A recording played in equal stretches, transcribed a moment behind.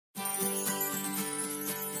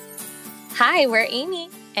Hi, we're Amy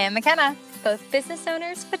and McKenna, both business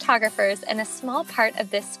owners, photographers, and a small part of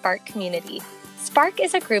this Spark community. Spark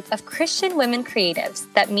is a group of Christian women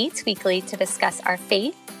creatives that meets weekly to discuss our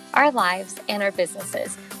faith, our lives, and our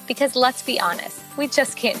businesses. Because let's be honest, we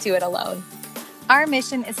just can't do it alone. Our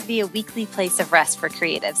mission is to be a weekly place of rest for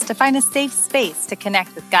creatives, to find a safe space to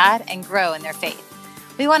connect with God and grow in their faith.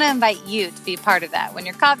 We want to invite you to be a part of that when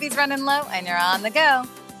your coffee's running low and you're on the go.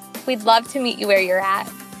 We'd love to meet you where you're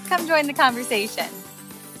at. Come join the conversation.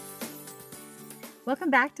 Welcome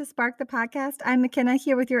back to Spark the Podcast. I'm McKenna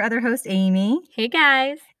here with your other host, Amy. Hey,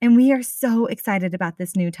 guys. And we are so excited about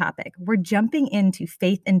this new topic. We're jumping into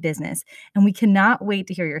faith and business, and we cannot wait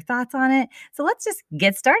to hear your thoughts on it. So let's just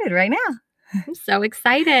get started right now. I'm so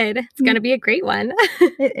excited. It's going to be a great one.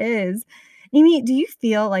 It is. Amy, do you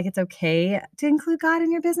feel like it's okay to include God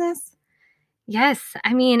in your business? Yes.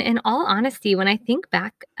 I mean, in all honesty, when I think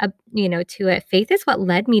back, to it, faith is what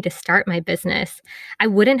led me to start my business. I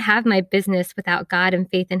wouldn't have my business without God and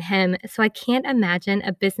faith in Him. So I can't imagine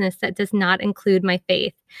a business that does not include my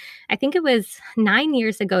faith. I think it was 9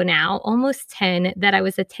 years ago now, almost 10, that I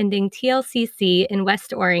was attending TLCC in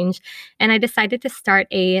West Orange, and I decided to start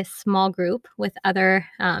a small group with other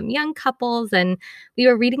young couples, and we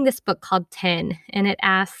were reading this book called 10, and it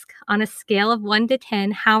asks, on a scale of 1 to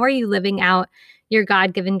 10, how are you living out your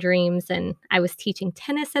God-given dreams? And I was teaching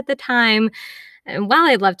tennis at the time, and while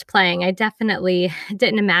I loved playing, I definitely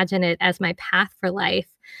didn't imagine it as my path for life.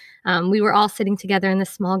 We were all sitting together in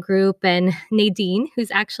this small group, and Nadine,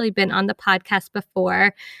 who's actually been on the podcast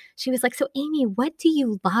before, she was like, "So Amy, what do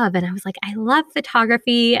you love?" And I was like, "I love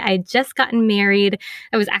photography. I had just gotten married.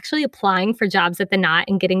 I was actually applying for jobs at the Knot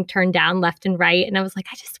and getting turned down left and right. And I was like,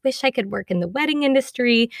 I just wish I could work in the wedding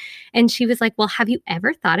industry." And she was like, "Well, have you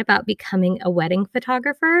ever thought about becoming a wedding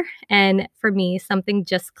photographer?" And for me, something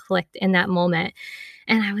just clicked in that moment.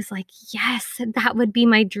 And I was like, yes, that would be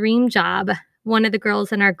my dream job. One of the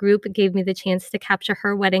girls in our group gave me the chance to capture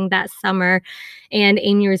her wedding that summer, and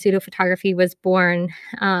Amy Rizzuto Photography was born.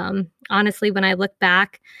 Honestly, when I look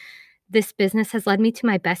back, this business has led me to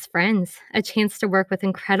my best friends, a chance to work with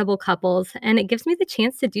incredible couples, and it gives me the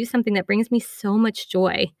chance to do something that brings me so much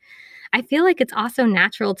joy. I feel like it's also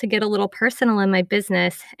natural to get a little personal in my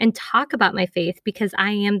business and talk about my faith because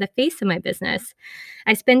I am the face of my business.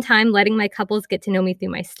 I spend time letting my couples get to know me through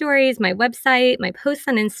my stories, my website, my posts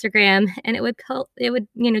on Instagram, and it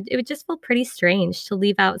would just feel pretty strange to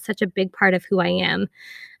leave out such a big part of who I am.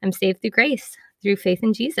 I'm saved through grace, through faith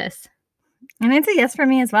in Jesus. And it's a yes for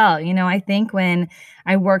me as well. I think when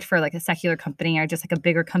I worked for like a secular company or just like a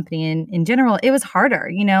bigger company in general, it was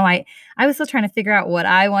harder. I was still trying to figure out what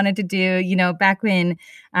I wanted to do. Back when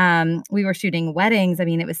we were shooting weddings, I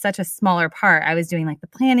mean, it was such a smaller part. I was doing like the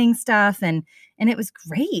planning stuff and it was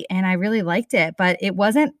great. And I really liked it, but it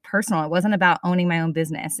wasn't personal. It wasn't about owning my own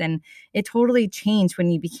business. And it totally changed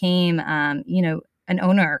when you became, an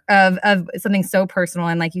owner of something so personal.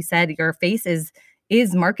 And like you said, your face is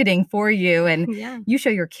marketing for you, and you show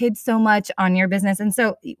your kids so much on your business. And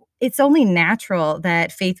so it's only natural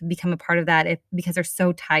that faith would become a part of that because they're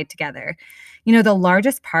so tied together. The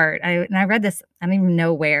largest part, I read this, I don't even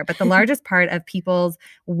know where, but the largest part of people's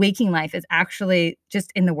waking life is actually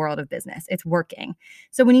just in the world of business. It's working.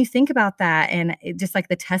 So when you think about that and just like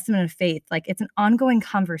the testament of faith, like it's an ongoing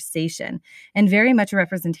conversation and very much a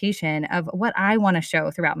representation of what I want to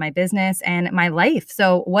show throughout my business and my life.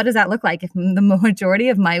 So what does that look like if the majority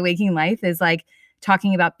of my waking life is like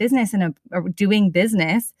talking about business and doing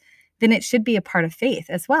business? Then it should be a part of faith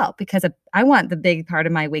as well, because I want the big part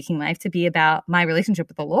of my waking life to be about my relationship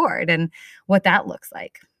with the Lord and what that looks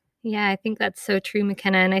like. Yeah, I think that's so true,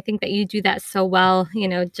 McKenna. And I think that you do that so well,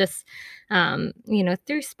 just,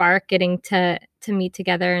 through Spark, getting to meet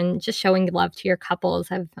together and just showing love to your couples.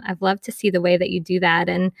 I've loved to see the way that you do that.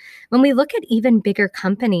 And when we look at even bigger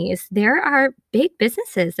companies, there are big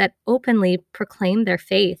businesses that openly proclaim their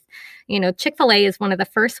faith. Chick-fil-A is one of the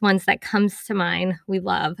first ones that comes to mind. We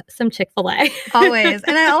love some Chick-fil-A. Always.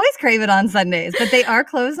 And I always crave it on Sundays, but they are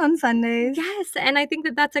closed on Sundays. Yes. And I think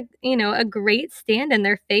that that's a great stand in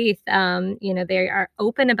their faith. They are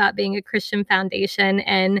open about being a Christian foundation.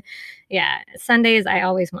 And Sundays, I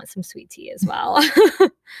always want some sweet tea as well.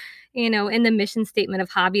 In the mission statement of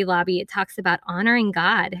Hobby Lobby, it talks about honoring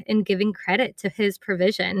God and giving credit to His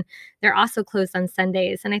provision. They're also closed on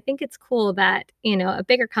Sundays. And I think it's cool that, a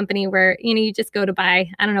bigger company where, you just go to buy,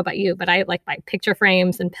 I don't know about you, but I like buy picture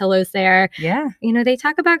frames and pillows there. Yeah. They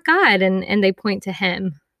talk about God and they point to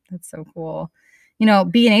Him. That's so cool.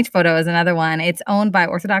 B&H Photo is another one. It's owned by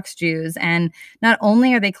Orthodox Jews. And not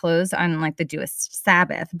only are they closed on like the Jewish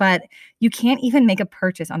Sabbath, but you can't even make a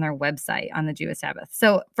purchase on their website on the Jewish Sabbath.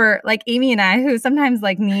 So for like Amy and I, who sometimes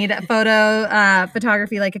like need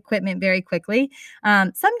photography, like equipment very quickly,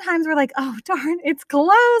 sometimes we're like, oh, darn, it's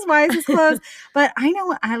closed. Why is this closed? But I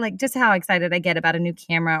know I like just how excited I get about a new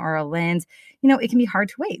camera or a lens. It can be hard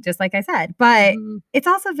to wait, just like I said, but it's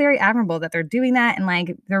also very admirable that they're doing that. And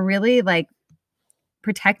like, they're really like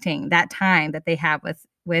protecting that time that they have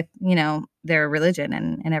with their religion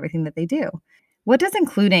and everything that they do. What does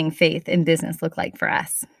including faith in business look like for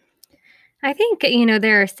us? I think,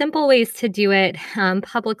 there are simple ways to do it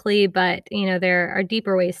publicly, but, there are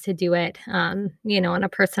deeper ways to do it, on a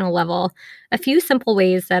personal level. A few simple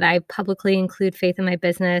ways that I publicly include faith in my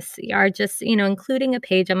business are just, including a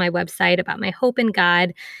page on my website about my hope in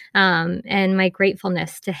God and my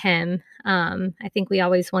gratefulness to Him. I think we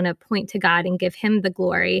always want to point to God and give Him the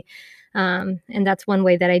glory. And that's one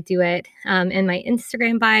way that I do it. In my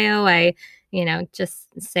Instagram bio, I just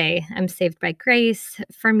say I'm saved by grace.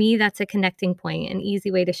 For me, that's a connecting point, an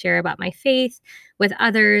easy way to share about my faith with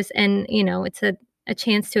others. And, it's a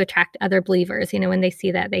chance to attract other believers. When they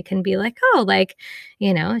see that, they can be like, oh, like,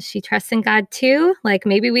 she trusts in God too. Like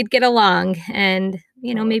maybe we'd get along. And,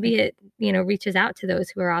 maybe it, reaches out to those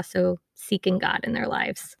who are also seeking God in their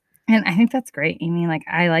lives. And I think that's great, Amy. Like,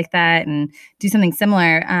 I like that and do something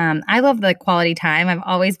similar. I love the quality time. I've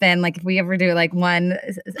always been like, if we ever do like one,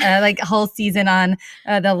 like whole season on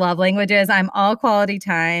the love languages, I'm all quality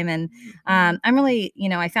time. And I'm really,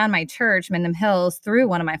 I found my church, Mendham Hills, through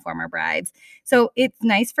one of my former brides. So it's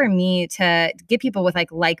nice for me to get people with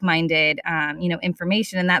like-minded,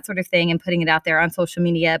 information and that sort of thing and putting it out there on social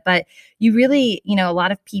media. But you really, a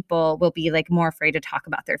lot of people will be like more afraid to talk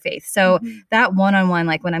about their faith. So that one-on-one,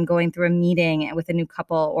 like when I'm going through a meeting with a new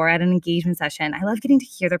couple or at an engagement session, I love getting to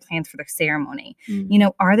hear their plans for their ceremony.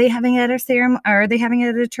 Are they having it at a ceremony? Are they having it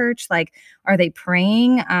at a church? Like, are they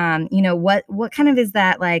praying? What kind of is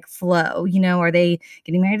that like flow? Are they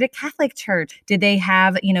getting married at a Catholic church? Did they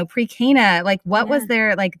have, pre-Cana? Like, what was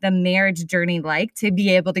their like the marriage journey like to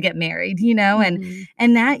be able to get married?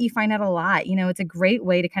 And that you find out a lot. It's a great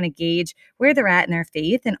way to kind of gauge where they're at in their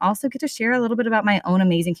faith and also get to share a little bit about my own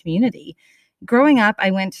amazing community. Growing up,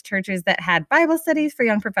 I went to churches that had Bible studies for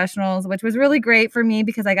young professionals, which was really great for me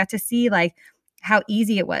because I got to see like how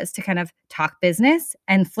easy it was to kind of talk business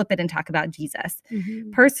and flip it and talk about Jesus.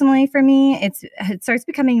 Personally, for me, it starts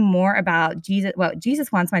becoming more about Jesus, what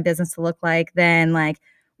Jesus wants my business to look like than like,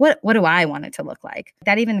 what do I want it to look like?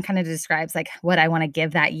 That even kind of describes like what I want to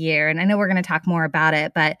give that year. And I know we're going to talk more about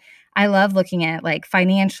it, but I love looking at like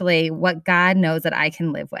financially what God knows that I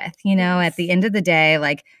can live with. At the end of the day,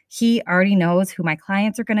 like He already knows who my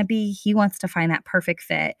clients are going to be. He wants to find that perfect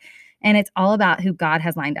fit. And it's all about who God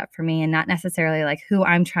has lined up for me and not necessarily like who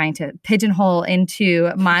I'm trying to pigeonhole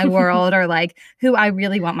into my world or like who I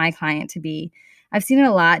really want my client to be. I've seen it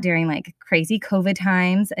a lot during like crazy COVID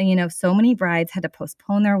times. And, so many brides had to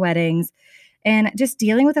postpone their weddings and just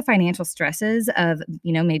dealing with the financial stresses of,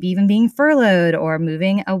 maybe even being furloughed or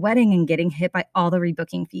moving a wedding and getting hit by all the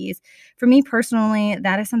rebooking fees. For me personally,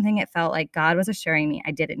 that is something it felt like God was assuring me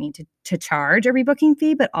I didn't need to charge a rebooking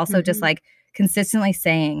fee, but also just like consistently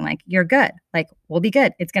saying like, you're good, like we'll be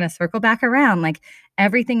good. It's going to circle back around. Like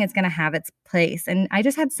everything is going to have its place. And I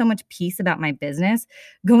just had so much peace about my business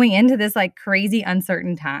going into this like crazy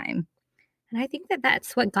uncertain time. And I think that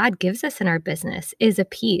that's what God gives us in our business is a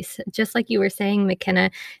peace. Just like you were saying,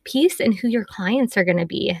 McKenna, peace in who your clients are going to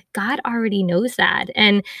be. God already knows that.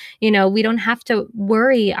 And, we don't have to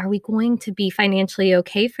worry, are we going to be financially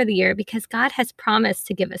okay for the year? Because God has promised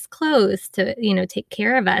to give us clothes, to, take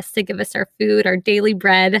care of us, to give us our food, our daily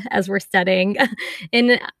bread, as we're studying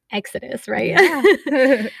in Exodus, right?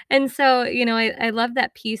 Yeah. And so, I love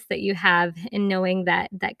that peace that you have in knowing that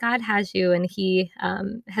God has you and He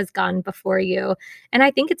has gone before you. And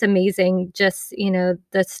I think it's amazing just,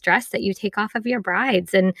 the stress that you take off of your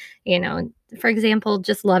brides and, for example,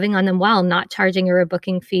 just loving on them well, not charging a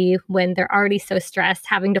rebooking fee when they're already so stressed,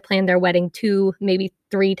 having to plan their wedding 2, maybe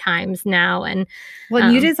 3 times now. And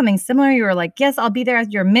you did something similar. You were like, yes, I'll be there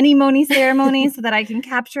at your mini Moni ceremony so that I can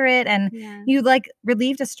capture it. And you like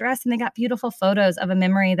relieved the stress and they got beautiful photos of a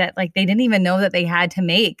memory that like they didn't even know that they had to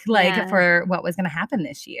make for what was going to happen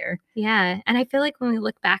this year. Yeah. And I feel like when we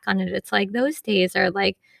look back on it, it's like those days are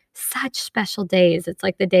like such special days. It's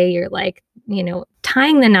like the day you're like,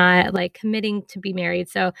 tying the knot, like committing to be married.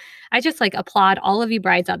 So I just like applaud all of you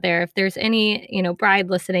brides out there. If there's any, bride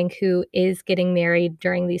listening who is getting married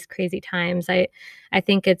during these crazy times, I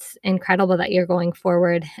think it's incredible that you're going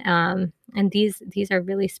forward. And these are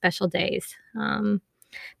really special days.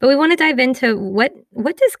 But we want to dive into what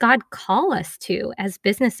does God call us to as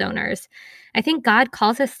business owners? I think God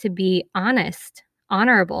calls us to be honest,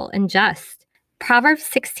 honorable, and just. Proverbs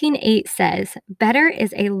 16:8 says, "Better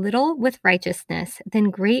is a little with righteousness than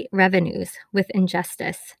great revenues with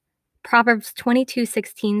injustice." Proverbs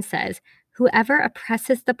 22:16 says, "Whoever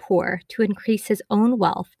oppresses the poor to increase his own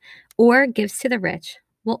wealth or gives to the rich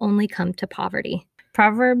will only come to poverty."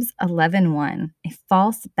 Proverbs 11:1, "A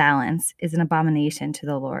false balance is an abomination to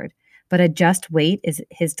the Lord, but a just weight is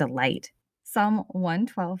his delight." Psalm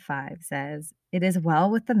 112:5 says, "It is well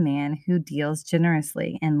with the man who deals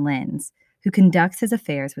generously and lends, who conducts his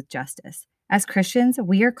affairs with justice." As Christians,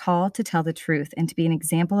 we are called to tell the truth and to be an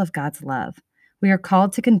example of God's love. We are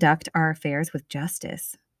called to conduct our affairs with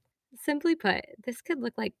justice. Simply put, this could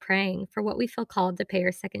look like praying for what we feel called to pay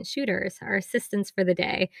our second shooters, our assistants for the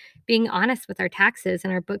day, being honest with our taxes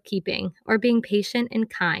and our bookkeeping, or being patient and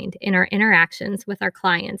kind in our interactions with our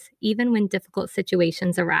clients, even when difficult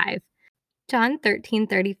situations arrive. John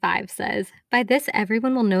 13:35 says, "By this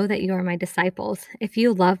everyone will know that you are my disciples, if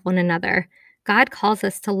you love one another." God calls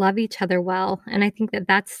us to love each other well, and I think that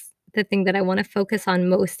that's the thing that I want to focus on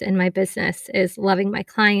most in my business is loving my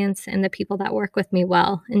clients and the people that work with me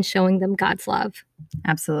well and showing them God's love.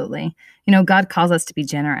 Absolutely. God calls us to be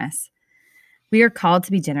generous. We are called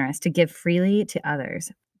to be generous, to give freely to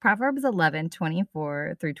others. Proverbs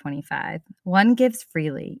 11:24-25. "One gives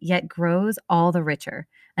freely, yet grows all the richer.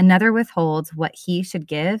 Another withholds what he should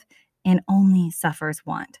give and only suffers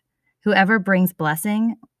want. Whoever brings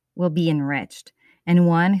blessing will be enriched, and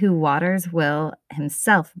one who waters will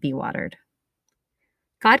himself be watered."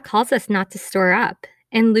 God calls us not to store up.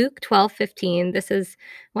 In Luke 12:15, this is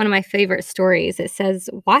one of my favorite stories. It says,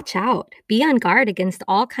 "Watch out, be on guard against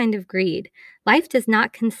all kind of greed. Life does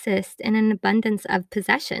not consist in an abundance of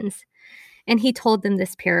possessions." And he told them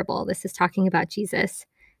this parable. This is talking about Jesus.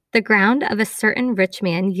 "The ground of a certain rich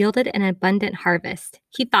man yielded an abundant harvest.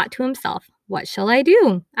 He thought to himself, 'What shall I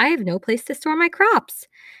do? I have no place to store my crops.'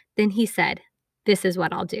 Then he said, 'This is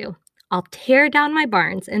what I'll do. I'll tear down my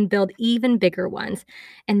barns and build even bigger ones,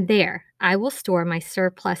 and there I will store my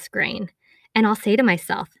surplus grain. And I'll say to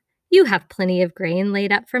myself, you have plenty of grain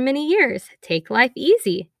laid up for many years. Take life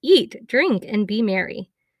easy, eat, drink, and be merry.'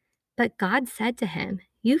 But God said to him,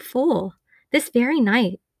 'You fool, this very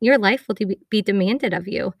night your life will be demanded of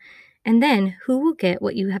you. And then who will get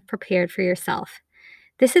what you have prepared for yourself?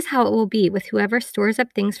 This is how it will be with whoever stores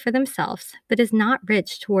up things for themselves, but is not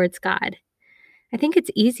rich towards God.'" I think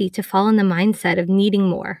it's easy to fall in the mindset of needing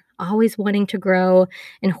more, always wanting to grow,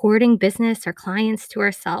 and hoarding business or clients to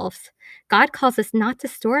ourselves. God calls us not to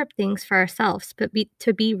store up things for ourselves, but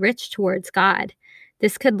to be rich towards God.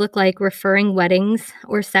 This could look like referring weddings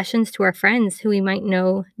or sessions to our friends who we might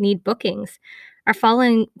know need bookings, or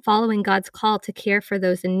following God's call to care for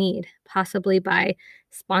those in need, possibly by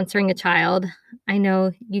sponsoring a child. I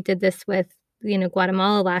know you did this with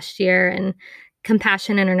Guatemala last year, and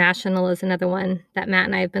Compassion International is another one that Matt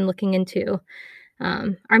and I have been looking into.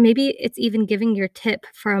 Or maybe it's even giving your tip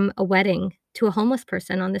from a wedding to a homeless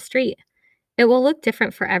person on the street. It will look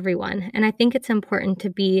different for everyone, and I think it's important to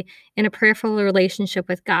be in a prayerful relationship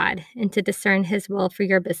with God and to discern His will for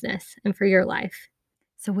your business and for your life.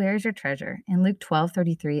 So where is your treasure? In Luke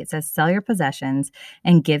 12:33, it says, "Sell your possessions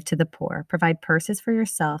and give to the poor. Provide purses for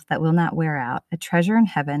yourself that will not wear out, a treasure in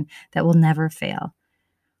heaven that will never fail,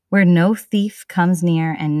 where no thief comes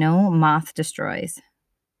near and no moth destroys.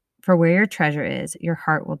 For where your treasure is, your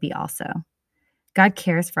heart will be also." God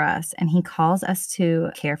cares for us, and He calls us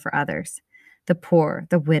to care for others, the poor,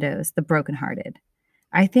 the widows, the brokenhearted.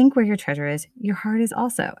 I think where your treasure is, your heart is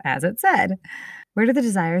also, as it said. Where do the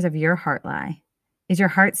desires of your heart lie? Is your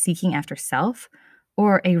heart seeking after self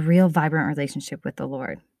or a real vibrant relationship with the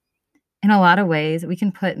Lord? In a lot of ways, we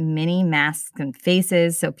can put many masks and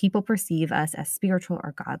faces so people perceive us as spiritual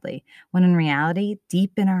or godly, when in reality,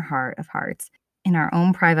 deep in our heart of hearts, in our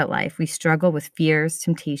own private life, we struggle with fears,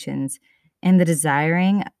 temptations, and the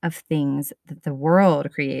desiring of things that the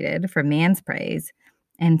world created for man's praise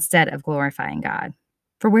instead of glorifying God.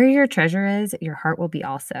 For where your treasure is, your heart will be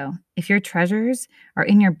also. If your treasures are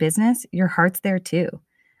in your business, your heart's there too.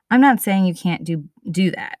 I'm not saying you can't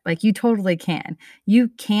do that. Like, you totally can. You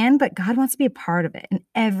can, but God wants to be a part of it in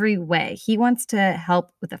every way. He wants to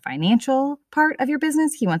help with the financial part of your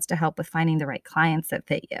business. He wants to help with finding the right clients that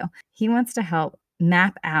fit you. He wants to help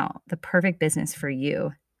map out the perfect business for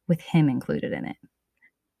you with Him included in it.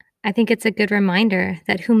 I think it's a good reminder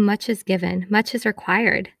that whom much is given, much is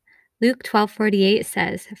required. Luke 12:48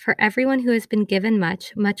 says, "For everyone who has been given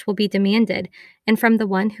much, much will be demanded, and from the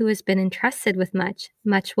one who has been entrusted with much,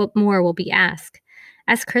 more will be asked."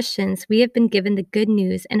 As Christians, we have been given the good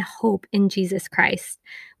news and hope in Jesus Christ.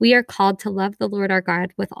 We are called to love the Lord our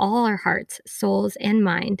God with all our hearts, souls, and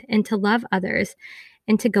mind, and to love others,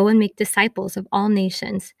 and to go and make disciples of all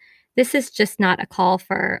nations. This is just not a call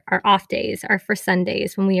for our off days or for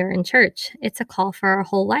Sundays when we are in church. It's a call for our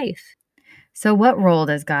whole life. So, what role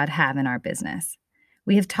does God have in our business?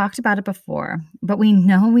 We have talked about it before, but we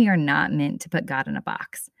know we are not meant to put God in a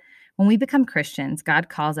box. When we become Christians, God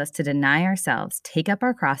calls us to deny ourselves, take up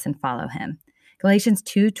our cross, and follow Him. Galatians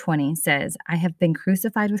 2:20 says, "I have been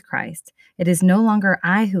crucified with Christ. It is no longer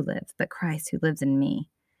I who live, but Christ who lives in me.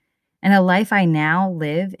 And the life I now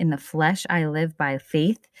live in the flesh, I live by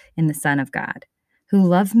faith in the Son of God, who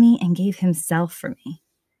loved me and gave Himself for me."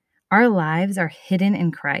 Our lives are hidden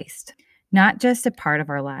in Christ, not just a part of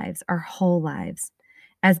our lives, our whole lives.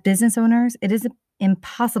 As business owners, it is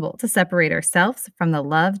impossible to separate ourselves from the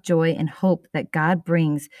love, joy, and hope that God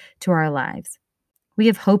brings to our lives. We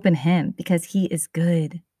have hope in Him because He is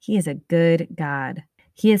good. He is a good God.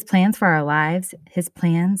 He has plans for our lives. His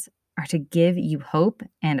plans are to give you hope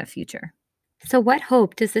and a future. So, what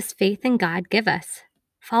hope does this faith in God give us?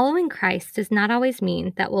 Following Christ does not always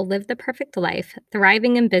mean that we'll live the perfect life,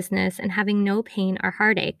 thriving in business, and having no pain or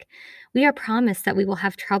heartache. We are promised that we will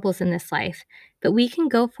have troubles in this life, but we can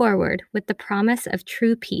go forward with the promise of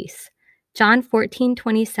true peace. John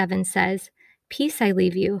 14:27 says, "Peace I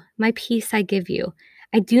leave you, my peace I give you.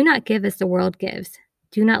 I do not give as the world gives.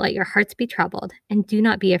 Do not let your hearts be troubled, and do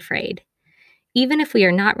not be afraid." Even if we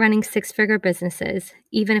are not running six-figure businesses,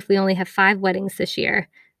 even if we only have 5 weddings this year,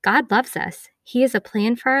 God loves us. He has a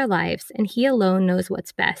plan for our lives, and He alone knows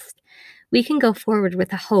what's best. We can go forward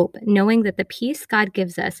with a hope, knowing that the peace God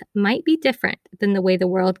gives us might be different than the way the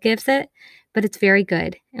world gives it, but it's very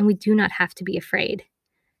good, and we do not have to be afraid.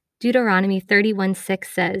 Deuteronomy 31:6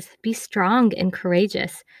 says, "Be strong and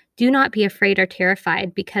courageous. Do not be afraid or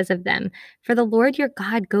terrified because of them, for the Lord your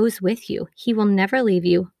God goes with you. He will never leave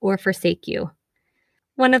you or forsake you."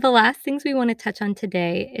 One of the last things we want to touch on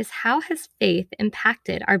today is how has faith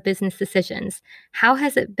impacted our business decisions? How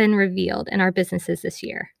has it been revealed in our businesses this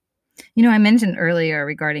year? I mentioned earlier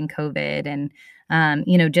regarding COVID and,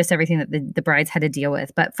 just everything that the brides had to deal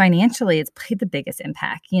with. But financially, it's played the biggest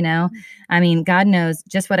impact. I mean, God knows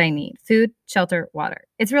just what I need: food, shelter, water.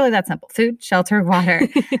 It's really that simple: food, shelter, water.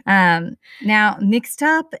 Now, mixed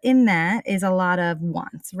up in that is a lot of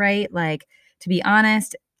wants, right? Like, to be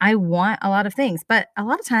honest, I want a lot of things, but a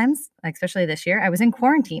lot of times, like especially this year, I was in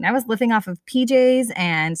quarantine. I was living off of PJs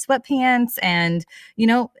and sweatpants and,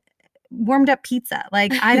 warmed up pizza.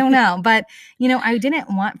 Like, I don't know, but I didn't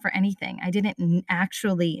want for anything. I didn't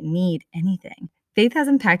actually need anything. Faith has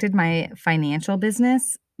impacted my financial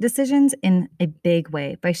business decisions in a big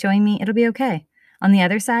way by showing me it'll be okay. On the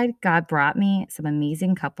other side, God brought me some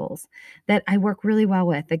amazing couples that I work really well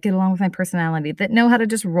with, that get along with my personality, that know how to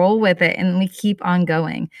just roll with it, and we keep on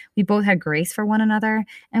going. We both had grace for one another,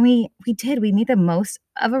 and we made the most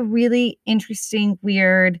of a really interesting,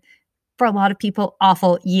 weird, for a lot of people,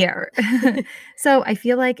 awful year. So I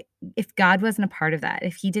feel like if God wasn't a part of that,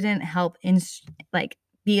 if He didn't help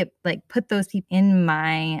put those people in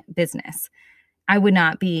my business, I would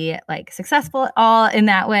not be successful at all in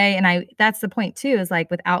that way. And that's the point too, is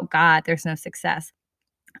without God, there's no success.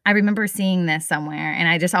 I remember seeing this somewhere, and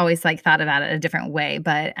I just always thought about it a different way,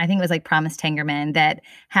 but I think it was Promise Tangerman that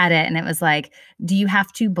had it, and it was do you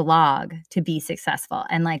have to blog to be successful?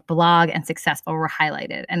 And blog and successful were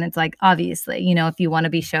highlighted. And it's obviously, if you want to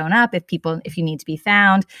be shown up, if you need to be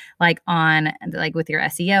found on with your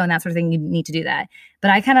SEO and that sort of thing, you need to do that. But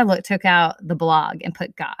I kind of took out the blog and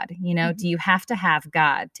put God. Do you have to have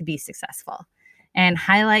God to be successful? And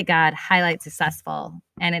highlight God, highlight successful,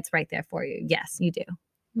 and it's right there for you. Yes, you do.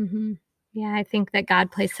 Mm-hmm. Yeah, I think that God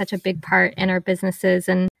plays such a big part in our businesses.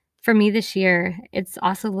 And for me this year, it's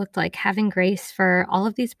also looked like having grace for all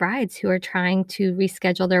of these brides who are trying to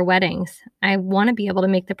reschedule their weddings. I want to be able to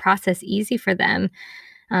make the process easy for them.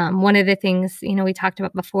 One of the things, we talked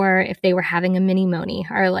about before, if they were having a mini moni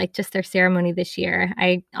or just their ceremony this year,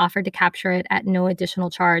 I offered to capture it at no additional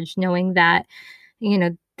charge, knowing that,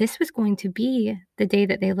 this was going to be the day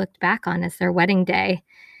that they looked back on as their wedding day.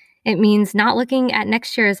 It means not looking at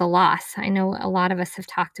next year as a loss. I know a lot of us have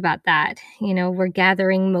talked about that. We're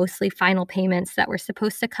gathering mostly final payments that were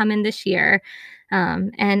supposed to come in this year.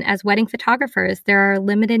 And as wedding photographers, there are a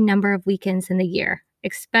limited number of weekends in the year,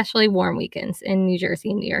 especially warm weekends in New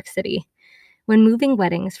Jersey and New York City. When moving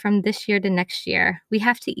weddings from this year to next year, we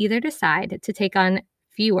have to either decide to take on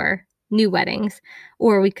fewer new weddings,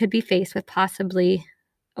 or we could be faced with possibly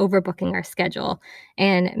overbooking our schedule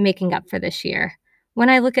and making up for this year. When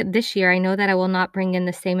I look at this year, I know that I will not bring in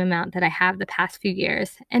the same amount that I have the past few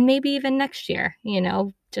years, and maybe even next year,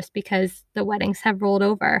 just because the weddings have rolled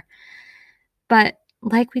over. But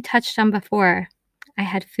like we touched on before, I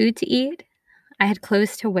had food to eat, I had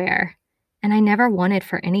clothes to wear, and I never wanted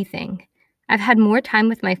for anything. I've had more time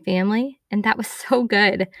with my family, and that was so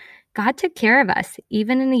good. God took care of us,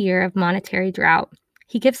 even in a year of monetary drought.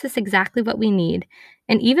 He gives us exactly what we need,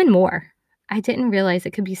 and even more. I didn't realize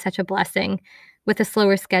it could be such a blessing with a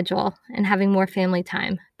slower schedule and having more family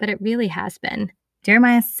time, but it really has been.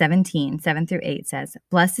 Jeremiah 17, 7-8 says,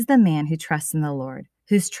 "Blessed is the man who trusts in the Lord,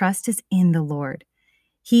 whose trust is in the Lord.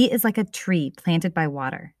 He is like a tree planted by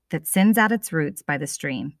water that sends out its roots by the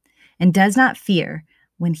stream and does not fear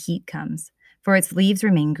when heat comes, for its leaves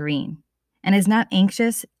remain green, and is not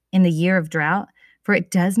anxious in the year of drought, for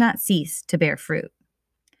it does not cease to bear fruit."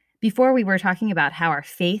 Before, we were talking about how our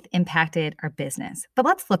faith impacted our business, but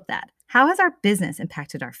let's flip that. How has our business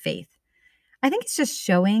impacted our faith? I think it's just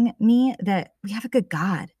showing me that we have a good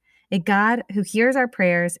God, a God who hears our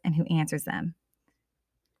prayers and who answers them.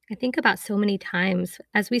 I think about so many times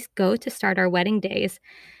as we go to start our wedding days,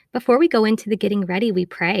 before we go into the getting ready, we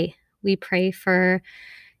pray. We pray for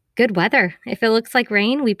good weather. If it looks like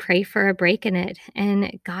rain, we pray for a break in it.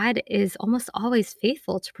 And God is almost always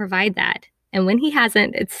faithful to provide that. And when He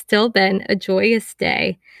hasn't, it's still been a joyous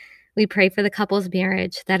day. We pray for the couple's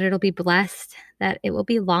marriage, that it'll be blessed, that it will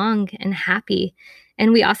be long and happy.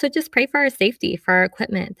 And we also just pray for our safety, for our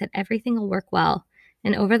equipment, that everything will work well.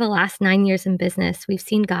 And over the last 9 years in business, we've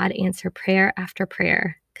seen God answer prayer after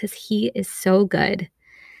prayer because He is so good.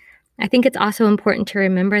 I think it's also important to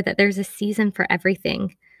remember that there's a season for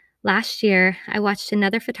everything. Last year, I watched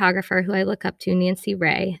another photographer who I look up to, Nancy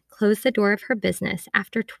Ray, close the door of her business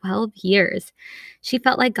after 12 years. She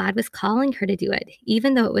felt like God was calling her to do it,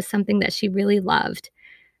 even though it was something that she really loved.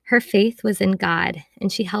 Her faith was in God,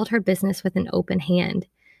 and she held her business with an open hand.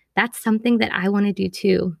 That's something that I want to do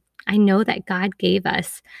too. I know that God gave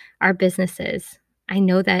us our businesses. I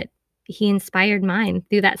know that He inspired mine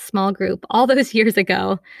through that small group all those years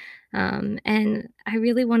ago. And I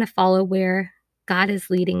really want to follow where God is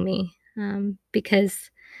leading me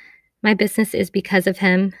because my business is because of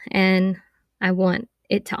Him, and I want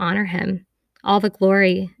it to honor Him. All the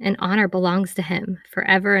glory and honor belongs to Him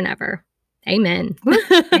forever and ever. Amen.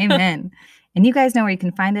 Amen. And you guys know where you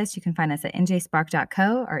can find us. You can find us at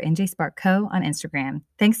njspark.co or njsparkco on Instagram.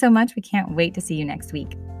 Thanks so much. We can't wait to see you next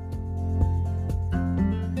week.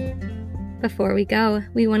 Before we go,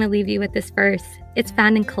 we want to leave you with this verse. It's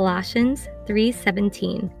found in Colossians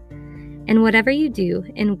 3:17. "And whatever you do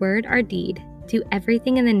in word or deed, do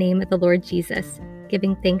everything in the name of the Lord Jesus,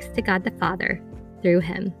 giving thanks to God the Father through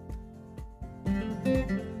Him."